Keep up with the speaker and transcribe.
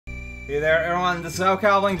Hey there everyone, this is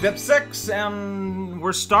Cowling Dip 6, and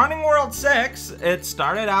we're starting World 6. It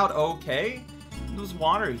started out okay. There's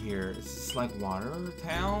water here. Is this like water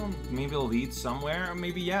town? Maybe it'll lead somewhere?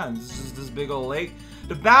 Maybe, yeah, this is this big old lake.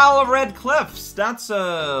 The Battle of Red Cliffs! That's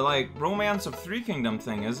a, like, Romance of Three Kingdom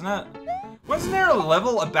thing, isn't it? Wasn't there a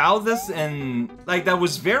level about this in, like, that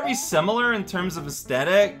was very similar in terms of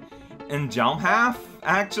aesthetic in Jump Half,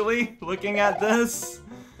 actually, looking at this?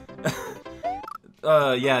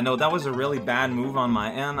 Yeah, no, that was a really bad move on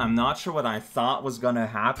my end. I'm not sure what I thought was gonna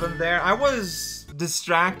happen there. I was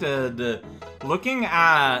distracted looking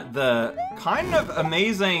at the kind of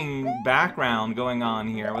amazing background going on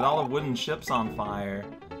here with all the wooden ships on fire.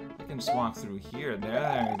 I can just walk through here.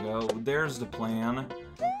 There you go. There's the plan.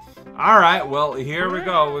 Alright, well, here we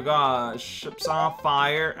go. We got ships on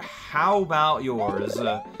fire. How about yours?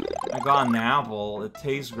 I got an apple. It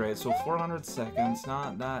tastes great. So 400 seconds,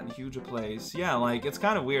 not that huge a place. Yeah, like, it's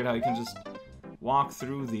kind of weird how you can just walk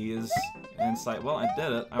through these. And it's like, well, I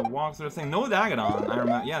did it. I walked through the thing. No Dagadon. I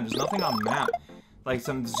remember. Yeah, there's nothing on the map. Like,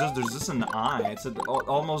 there's just an eye. It's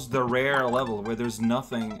almost the rare level where there's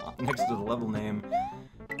nothing next to the level name.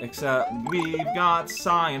 Except we've got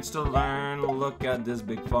science to learn. Look at this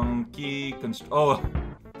big funky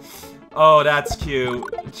Oh, that's cute.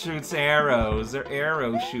 It shoots arrows. They're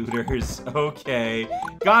arrow shooters. Okay.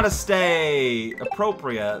 Gotta stay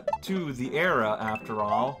appropriate to the era, after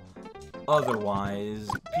all. Otherwise,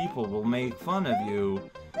 people will make fun of you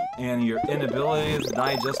and your inability to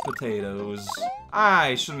digest potatoes.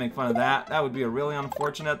 I shouldn't make fun of that. That would be a really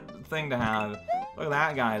unfortunate thing to have. Look at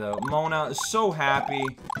that guy, though. Mona is so happy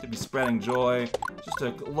to be spreading joy. Just a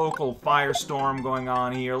local firestorm going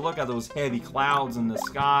on here. Look at those heavy clouds in the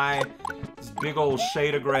sky. This big old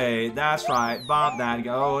shade of gray. That's right. Bob that.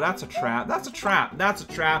 Oh, that's a trap. That's a trap. That's a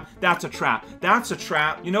trap. That's a trap. That's a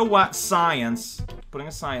trap. You know what? Science. Putting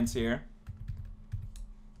a science here.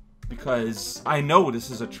 Because I know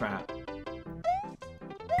this is a trap.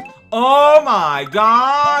 Oh my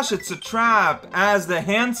gosh, it's a trap! As the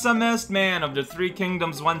handsomest man of the Three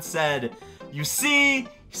Kingdoms once said, you see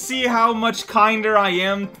how much kinder I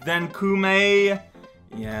am than Kume?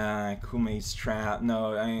 Yeah, Kume's trap.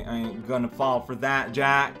 No, I ain't gonna fall for that,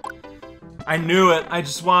 Jack. I knew it. I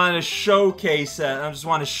just wanted to showcase it. I just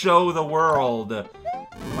want to show the world.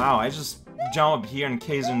 Wow, I just jumped up here and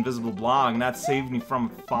cased an invisible block, and that saved me from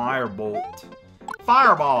a firebolt.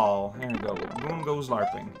 Fireball! There we go. Boom goes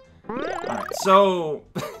LARPing. Alright, so...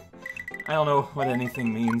 I don't know what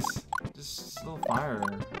anything means. Just a little fire.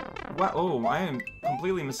 What? Oh, I am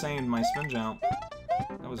completely missing my spin jump.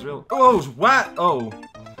 That was real. Oh, what? Oh.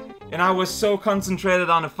 And I was so concentrated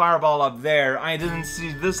on the fireball up there, I didn't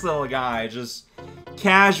see this little guy just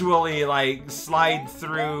casually, like, slide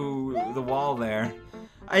through the wall there.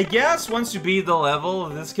 I guess once you beat the level,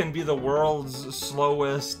 this can be the world's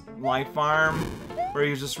slowest life farm, where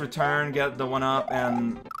you just return, get the one up,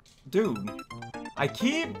 and... Dude, I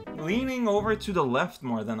keep leaning over to the left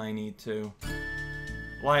more than I need to.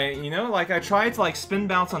 Like, you know, like I tried to like spin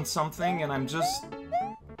bounce on something and I'm just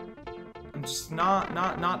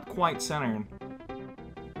not quite centered.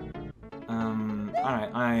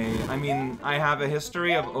 Alright, I mean, I have a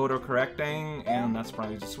history of auto-correcting and that's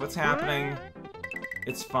probably just what's happening.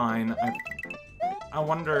 It's fine. I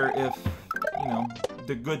wonder if, you know,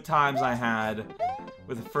 the good times I had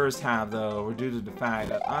with the first half, though, were due to the fact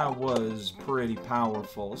that I was pretty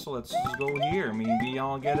powerful. So let's just go here. Maybe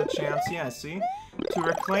I'll get a chance, yeah, see? To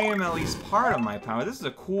reclaim at least part of my power. This is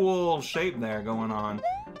a cool shape there going on.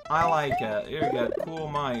 I like it. Here you get cool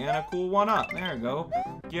mic and a cool one-up. There you go.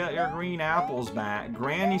 Get your green apples back.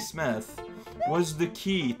 Granny Smith was the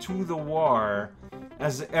key to the war,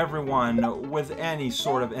 as everyone with any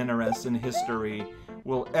sort of interest in history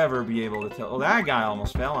will ever be able to tell. Oh, that guy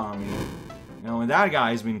almost fell on me. You know, when that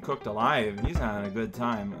guy's been cooked alive, he's having a good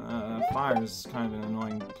time. Fire is kind of an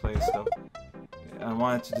annoying place, though. I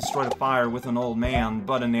wanted to destroy the fire with an old man,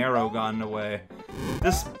 but an arrow got in the way.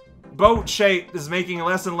 This boat shape is making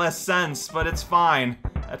less and less sense, but it's fine.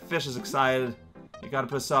 That fish is excited. You gotta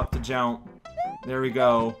put us up to jump. There we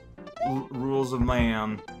go. Rules of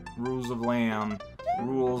man. Rules of land.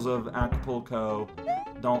 Rules of Acapulco.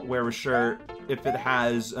 Don't wear a shirt if it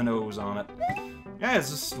has a nose on it. Yeah,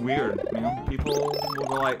 it's just weird, you know? People will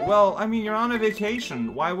go like, well, I mean, you're on a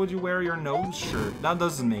vacation. Why would you wear your nose shirt? That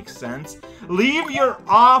doesn't make sense. Leave your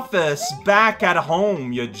office back at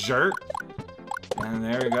home, you jerk. And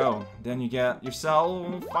there you go. Then you get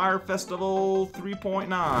yourself Fire Festival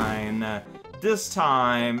 3.9. This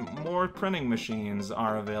time, more printing machines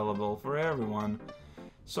are available for everyone.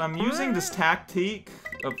 So I'm using this tactic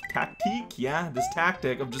of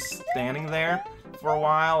just standing there for a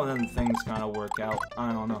while, and then things kind of work out.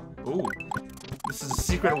 I don't know. Ooh. This is a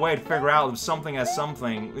secret way to figure out if something has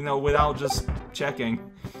something, you know, without just checking.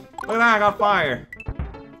 Look at that, I got fire.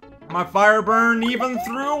 My fire burned even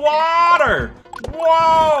through water!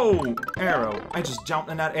 Whoa! Arrow. I just jumped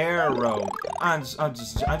in that arrow. I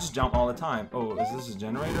just jump all the time. Oh, is this a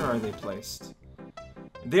generator or are they placed?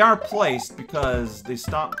 They are placed because they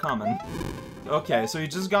stopped coming. Okay, so you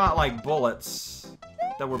just got like bullets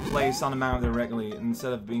that were placed on the map directly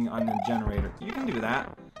instead of being on the generator. You can do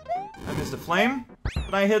that. I missed a flame,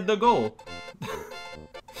 but I hit the goal.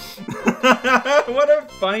 What a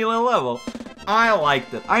funny little level. I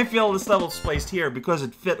liked it. I feel this level's placed here because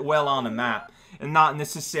it fit well on the map, and not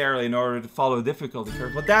necessarily in order to follow a difficulty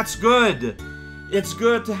curve, but that's good! It's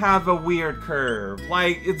good to have a weird curve.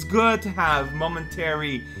 Like, it's good to have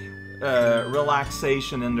momentary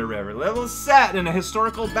relaxation in the river. Level is set in a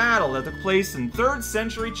historical battle that took place in 3rd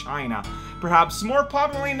century China, perhaps more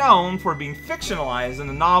popularly known for being fictionalized in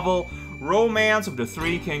the novel Romance of the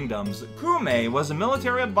Three Kingdoms. Kume was a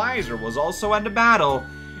military advisor, was also at the battle,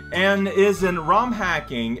 and is in ROM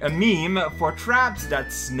hacking, a meme for traps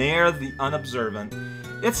that snare the unobservant.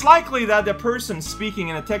 It's likely that the person speaking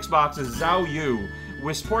in the text box is Zhao Yu, who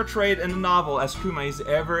is portrayed in the novel as Kume's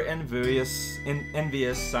ever envious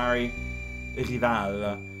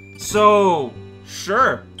rival. So,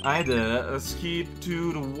 sure, I did it. Let's keep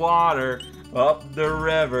to the water, up the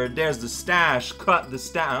river. There's the stash, cut the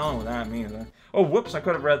stash. I don't know what that means. Oh, whoops, I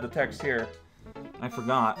could have read the text here. I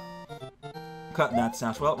forgot. Cut that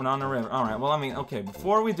stash. Well, we're on the river. Alright, well, I mean, okay,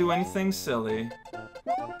 before we do anything silly,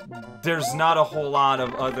 there's not a whole lot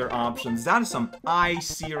of other options. That is some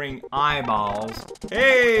eye-searing eyeballs.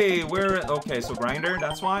 Hey, okay, so grinder,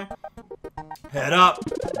 that's why? Head up.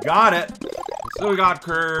 Got it. So we got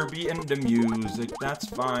Kirby and the music. That's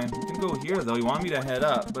fine. We can go here, though. You want me to head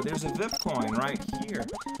up, but there's a VIP coin right here.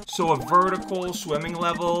 So a vertical swimming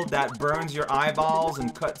level that burns your eyeballs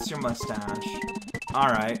and cuts your mustache.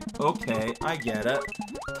 Alright, okay, I get it.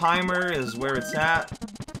 Timer is where it's at.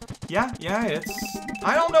 Yeah, it's...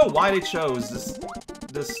 I don't know why they chose this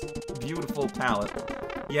beautiful palette.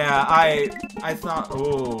 Yeah, I thought...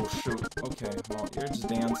 Oh, shoot. Okay, well, you're just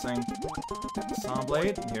dancing. Saw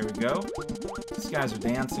blade, here we go. These guys are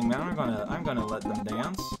dancing, man. I'm gonna let them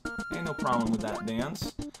dance. Ain't no problem with that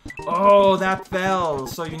dance. Oh, that fell!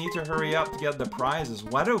 So you need to hurry up to get the prizes.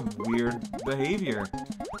 What a weird behavior.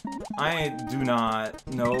 I do not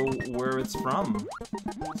know where it's from.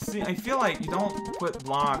 See, I feel like you don't put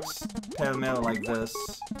blocks pell-mell like this,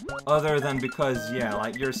 other than because, yeah,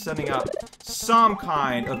 like you're setting up some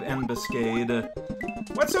kind of ambuscade.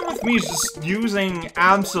 What's up with me just using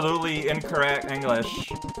absolutely incorrect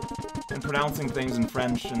English and pronouncing things in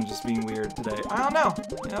French and just being weird today? I don't know.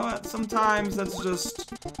 You know what? Sometimes that's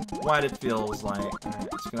just what it feels like. Alright,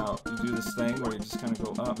 you do this thing where you just kind of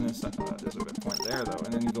go up and it's like, there's a good point there though,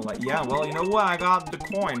 and then you go like, yeah, well, you know what? I got the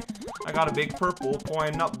coin. I got a big purple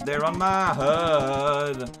coin up there on my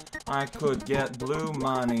head. I could get blue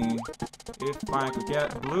money. If I could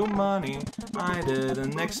get blue money, I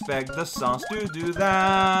didn't expect the sauce to do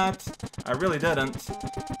that. I really didn't.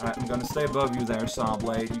 Alright, I'm gonna stay above you there,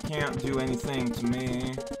 Sawblade. You can't do anything to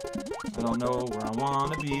me. I don't know where I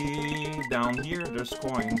wanna be. Down here, there's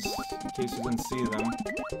coins, in case you didn't see them.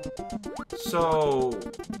 So,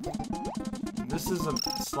 this is a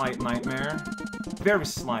slight nightmare. Very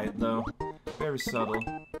slight, though. Very subtle.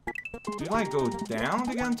 Do you, like, go down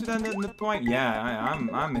to get into that midpoint? Yeah,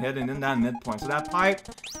 I'm heading in that midpoint. So that pipe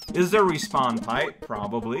is the respawn pipe,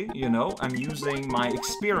 probably. You know, I'm using my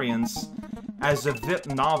experience as a VIP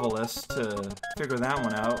novelist to figure that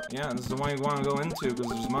one out. Yeah, this is the one you want to go into because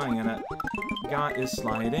there's money in it. Guy is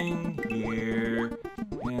sliding here.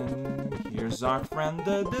 And here's our friend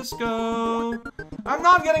the disco. I'm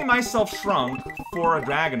not getting myself shrunk for a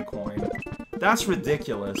dragon coin. That's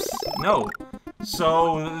ridiculous. No.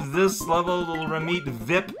 So this level will remit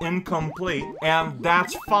VIP incomplete, and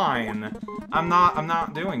that's fine. I'm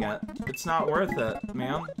not doing it. It's not worth it,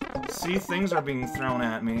 man. See, things are being thrown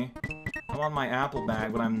at me. I want my apple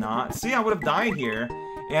bag, but I'm not. See, I would have died here,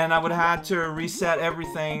 and I would have had to reset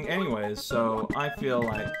everything anyways, so I feel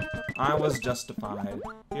like I was justified.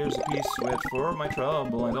 Here's a P-switch for my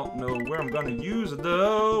trouble. I don't know where I'm gonna use it,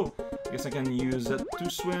 though. I guess I can use it to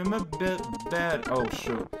swim a bit better. Oh,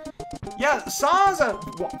 shoot. Yeah, songs that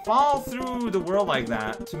fall through the world like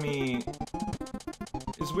that, to me,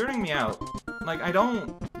 is weirding me out. Like, I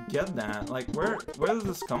don't get that. Like, where does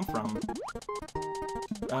this come from?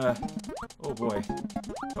 Oh boy.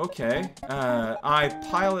 Okay. I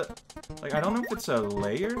pilot... Like, I don't know if it's a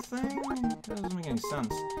layer thing? That doesn't make any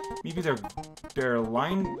sense. Maybe they're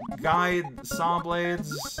line guide saw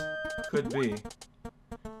blades? Could be.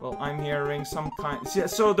 Well, I'm hearing some kind...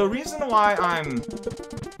 So the reason why I'm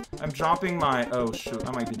dropping my... Oh, shoot.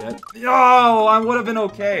 I might be dead. Oh, I would have been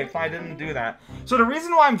okay if I didn't do that. So the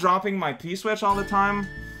reason why I'm dropping my P-switch all the time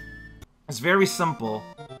is very simple.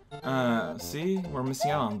 See? We're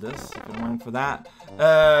missing out on this, if it weren't for that.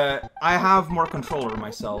 I have more control over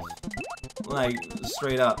myself. Like,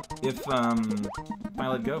 straight up. If I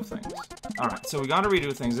let go of things. Alright, so we gotta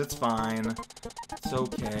redo things. It's fine. It's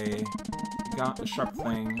okay. Got the sharp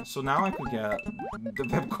thing. So now I could get the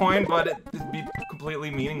VIP coin, but it'd be completely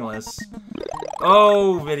meaningless.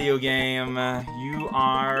 Oh, video game. You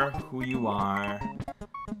are who you are.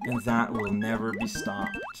 And that will never be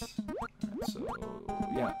stopped. Right, so,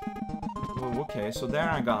 yeah. Oh, okay, so there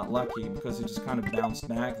I got lucky because it just kind of bounced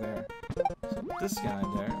back there. So this guy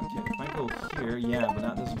there, okay, if I go here, yeah, but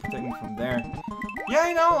that doesn't protect me from there. Yeah,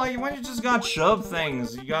 you know, like when you just got shoved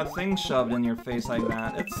things, you got things shoved in your face like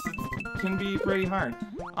that, it can be pretty hard.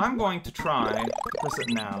 I'm going to try press it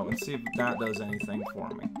now and see if that does anything for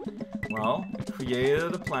me. Well, it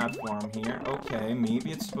created a platform here. Okay,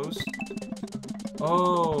 maybe it's supposed to...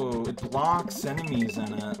 Oh, it blocks enemies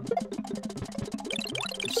in it.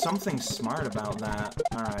 There's something smart about that.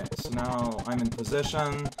 Alright, so now I'm in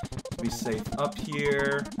position to be safe up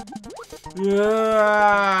here.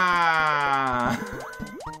 Yeah!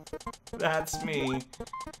 That's me.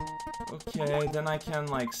 Okay, then I can,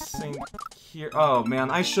 like, sink here. Oh,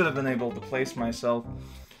 man, I should have been able to place myself.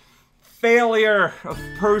 Failure of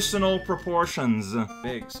personal proportions.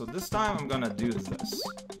 Big. So this time I'm gonna do this.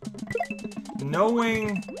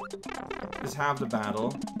 Knowing is half the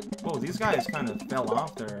battle. Whoa, these guys kind of fell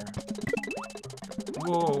off there.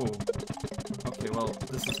 Whoa. Okay, well,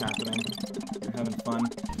 this is happening. You're having fun.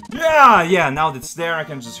 Yeah! Yeah, now that it's there, I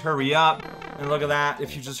can just hurry up. And look at that.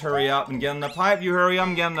 If you just hurry up and get in the pipe, you hurry up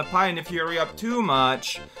and get in the pipe. And if you hurry up too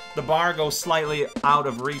much, the bar goes slightly out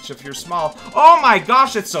of reach if you're small. Oh my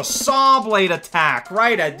gosh, it's a saw blade attack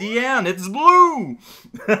right at the end. It's blue!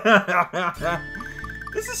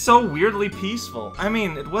 This is so weirdly peaceful. I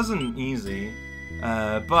mean, it wasn't easy.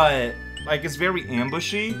 But, like, it's very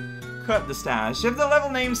ambushy. Cut the stash. If the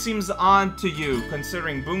level name seems odd to you,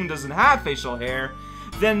 considering Boone doesn't have facial hair,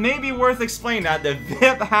 then maybe worth explaining that the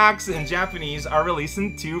VIP hacks in Japanese are released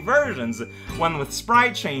in two versions, one with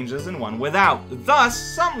sprite changes and one without. Thus,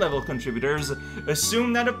 some level contributors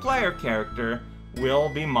assume that a player character will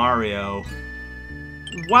be Mario.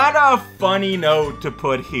 What a funny note to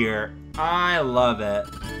put here. I love it.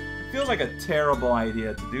 It feels like a terrible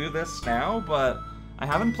idea to do this now, but I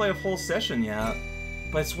haven't played a full session yet.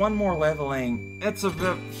 But it's one more leveling. It's a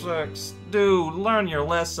VIP 6. Dude, learn your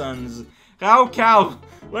lessons. Cow,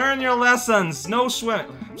 learn your lessons. No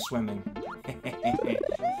swimming.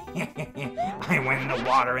 I went in the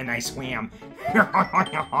water and I swam.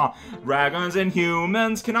 Dragons and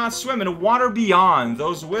humans cannot swim in the water beyond.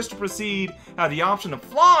 Those who wish to proceed have the option of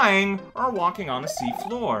flying or walking on the sea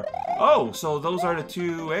floor. Oh, so those are the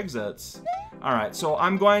two exits. Alright, so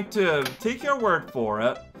I'm going to take your word for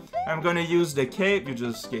it. I'm going to use the cape you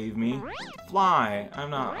just gave me. Fly. I'm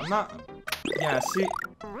not... Yeah, see...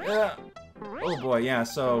 Oh boy, yeah,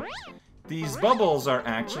 so... These bubbles are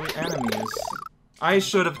actually enemies. I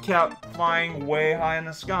should have kept flying way high in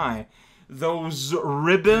the sky. Those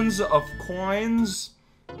ribbons of coins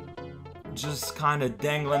just kind of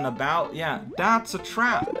dangling about. Yeah, that's a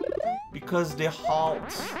trap. Because they halt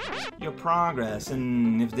your progress,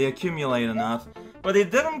 and if they accumulate enough. But they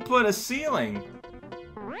didn't put a ceiling.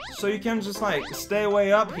 So you can just, like, stay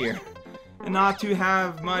way up here. And not to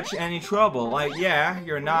have much any trouble. Like, yeah,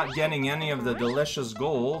 you're not getting any of the delicious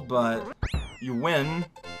gold, but you win.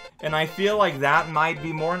 And I feel like that might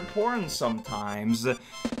be more important sometimes.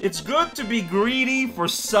 It's good to be greedy for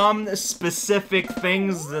some specific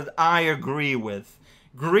things that I agree with.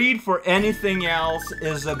 Greed for anything else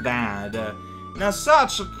is a bad. Now,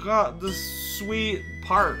 such the sweet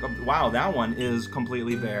part of... Wow, that one is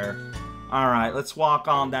completely bare. Alright, let's walk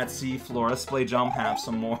on that sea floor. Let's play jump half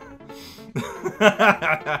some more.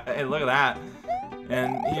 Hey, look at that.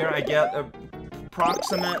 And here I get a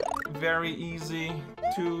approximate, very easy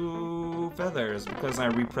 2 feathers because I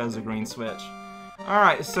repressed the green switch.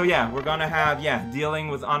 Alright, so yeah, we're gonna have, dealing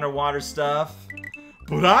with underwater stuff.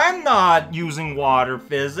 But I'm not using water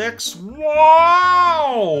physics. Whoa!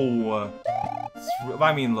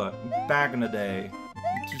 I mean, look, back in the day,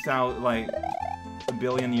 2000, like, a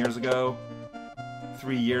billion years ago,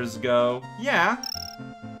 3 years ago, yeah.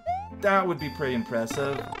 That would be pretty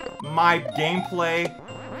impressive. My gameplay,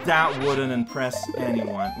 that wouldn't impress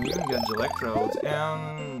anyone. We even get electrodes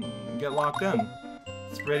and get locked in.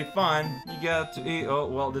 It's pretty fun. You get to eat. Oh,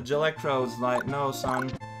 well, the electrodes like, no,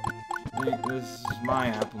 son. This is my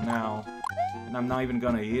apple now. And I'm not even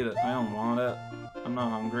gonna eat it. I don't want it. I'm not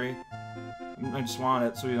hungry. I just want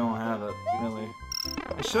it so you don't have it, really.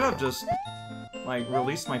 I should have just, like,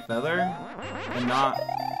 released my feather and not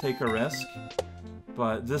take a risk.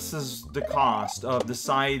 But this is the cost of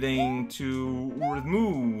deciding to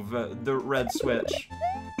remove the red switch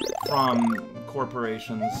from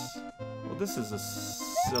corporations. Well, this is a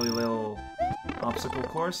silly little obstacle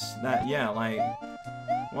course that, yeah, like,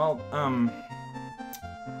 well,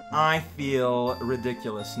 I feel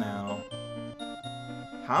ridiculous now.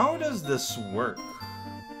 How does this work?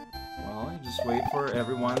 Well, you just wait for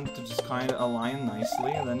everyone to just kind of align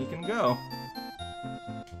nicely, and then you can go.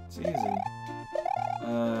 It's easy.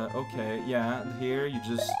 Okay, yeah, here you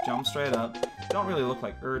just jump straight up. Don't really look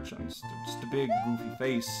like urchins, they're just a big goofy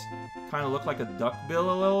face. Kind of look like a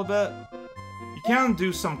duckbill a little bit. You can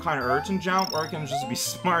do some kind of urchin jump, or you can just be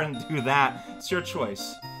smart and do that. It's your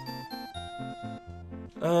choice.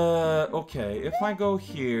 Okay, if I go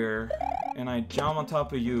here, and I jump on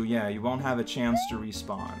top of you, yeah, you won't have a chance to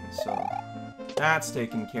respawn, so that's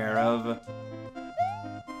taken care of.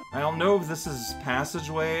 I don't know if this is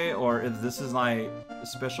passageway, or if this is, like, a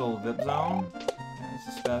special VIP zone. Yeah, it's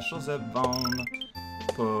a special zip zone.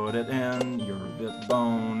 Put it in your VIP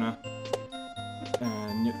zone.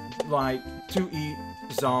 And you like to eat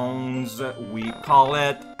zones. We call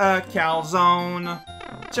it a calzone.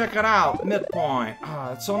 Check it out, midpoint.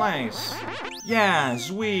 Ah, it's so nice. Yeah,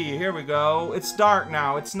 zvip, here we go. It's dark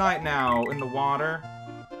now, it's night now in the water.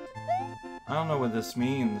 I don't know what this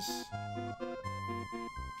means.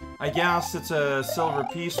 I guess it's a silver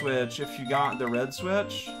P-switch if you got the red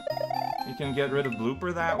switch. You can get rid of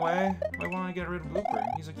Blooper that way. Why won't I get rid of Blooper?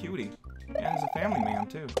 He's a cutie. And he's a family man,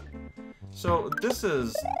 too. So, this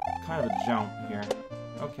is kind of a jump here.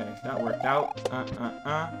 Okay, that worked out.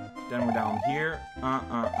 Then we're down here.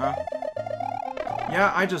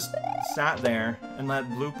 Yeah, I just sat there and let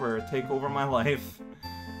Blooper take over my life.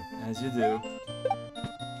 As you do.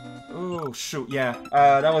 Oh, shoot, yeah.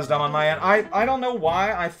 That was dumb on my end. I don't know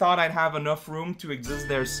why I thought I'd have enough room to exist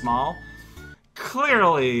there small.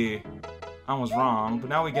 Clearly, I was wrong, but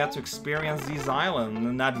now we get to experience these islands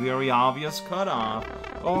and that very obvious cutoff.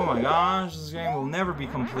 Oh my gosh, this game will never be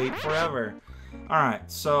complete forever. Alright,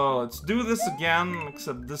 so let's do this again,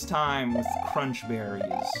 except this time with crunch berries.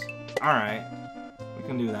 Alright, we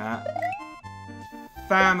can do that.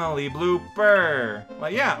 Family blooper!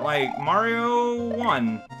 Like, yeah, like Mario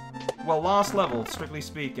 1. Well, lost level, strictly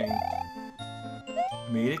speaking.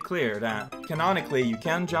 Made it clear that, canonically, you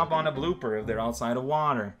can jump on a blooper if they're outside of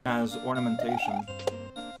water, as ornamentation.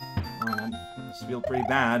 Alright, this feels pretty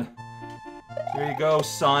bad. Here you go,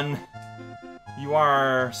 son. You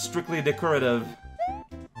are strictly decorative.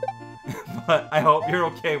 But I hope you're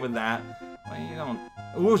okay with that. Well, you don't...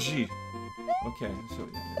 Oh, gee. Okay, so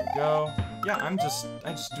yeah, there we go. Yeah,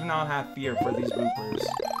 I just do not have fear for these bloopers.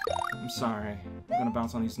 I'm sorry. I'm gonna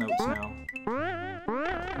bounce on these notes now.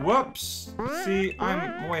 Whoops! See,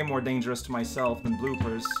 I'm way more dangerous to myself than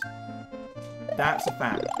bloopers. That's a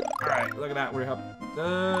fact. Alright, look at that, we're up.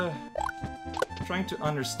 Trying to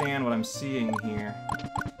understand what I'm seeing here.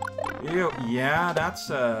 Ew, yeah, that's...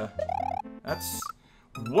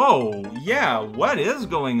 Whoa! Yeah, what is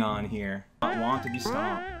going on here? I want to be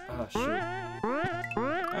stopped. Oh, shoot.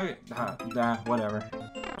 Okay, whatever.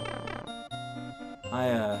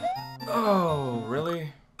 Oh,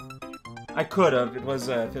 really? I could've. It was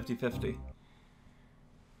 50-50.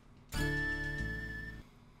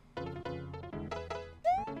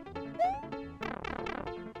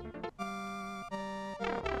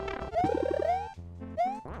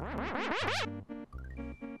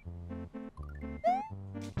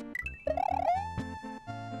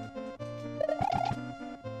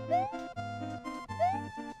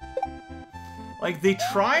 Like, they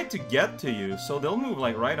try to get to you, so they'll move,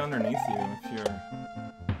 like, right underneath you if you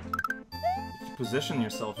position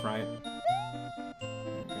yourself right. There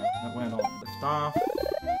we go. That way I don't lift off.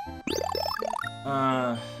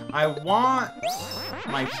 I want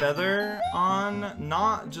my feather on,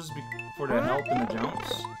 not just for the help in the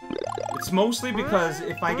jumps. It's mostly because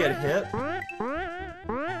if I get hit,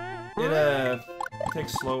 it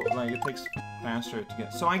takes it takes faster to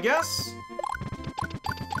get. So I guess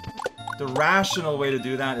the rational way to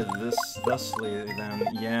do that is thusly, then,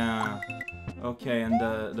 yeah. Okay, and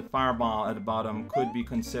the fireball at the bottom could be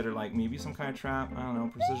considered like maybe some kind of trap. I don't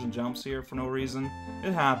know, precision jumps here for no reason.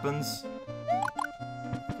 It happens.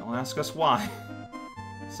 Don't Don't ask us why.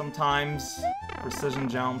 Sometimes precision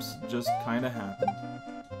jumps just kinda happen.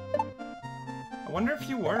 I wonder if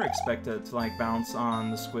you were expected to, like, bounce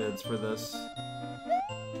on the squids for this.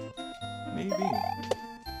 Maybe.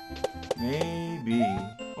 Maybe.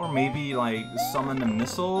 Or maybe, like, summon a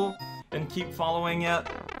missile and keep following it.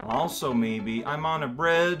 Also maybe. I'm on a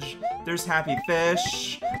bridge. There's happy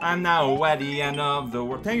fish. I'm now at the end of the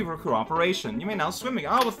world. Thank you for cooperation. You may now swimming.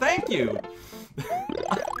 Oh, well, thank you.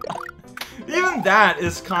 Even that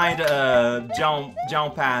is kind of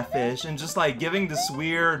jump at fish and just, like, giving this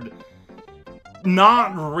weird,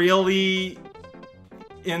 not really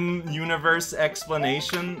in-universe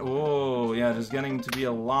explanation. Oh, yeah, there's getting to be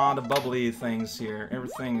a lot of bubbly things here.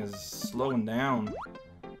 Everything is slowing down.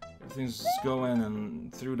 Everything's just going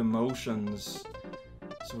and through the motions.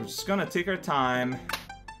 So we're just gonna take our time.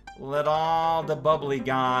 Let all the bubbly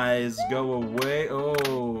guys go away.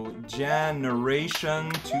 Oh,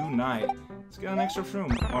 Generation Tonight. Let's get an extra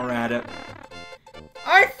room. We're at it.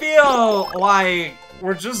 I feel like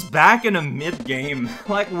we're just back in a mid-game.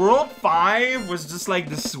 Like, World 5 was just like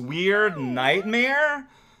this weird nightmare,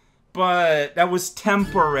 but that was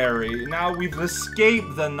temporary. Now we've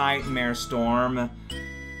escaped the nightmare storm,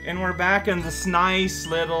 and we're back in this nice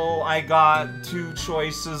little, I got 2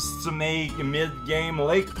 choices to make mid-game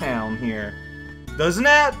Lake Town here. Doesn't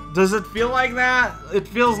it? Does it feel like that? It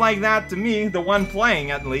feels like that to me, the one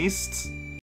playing at least.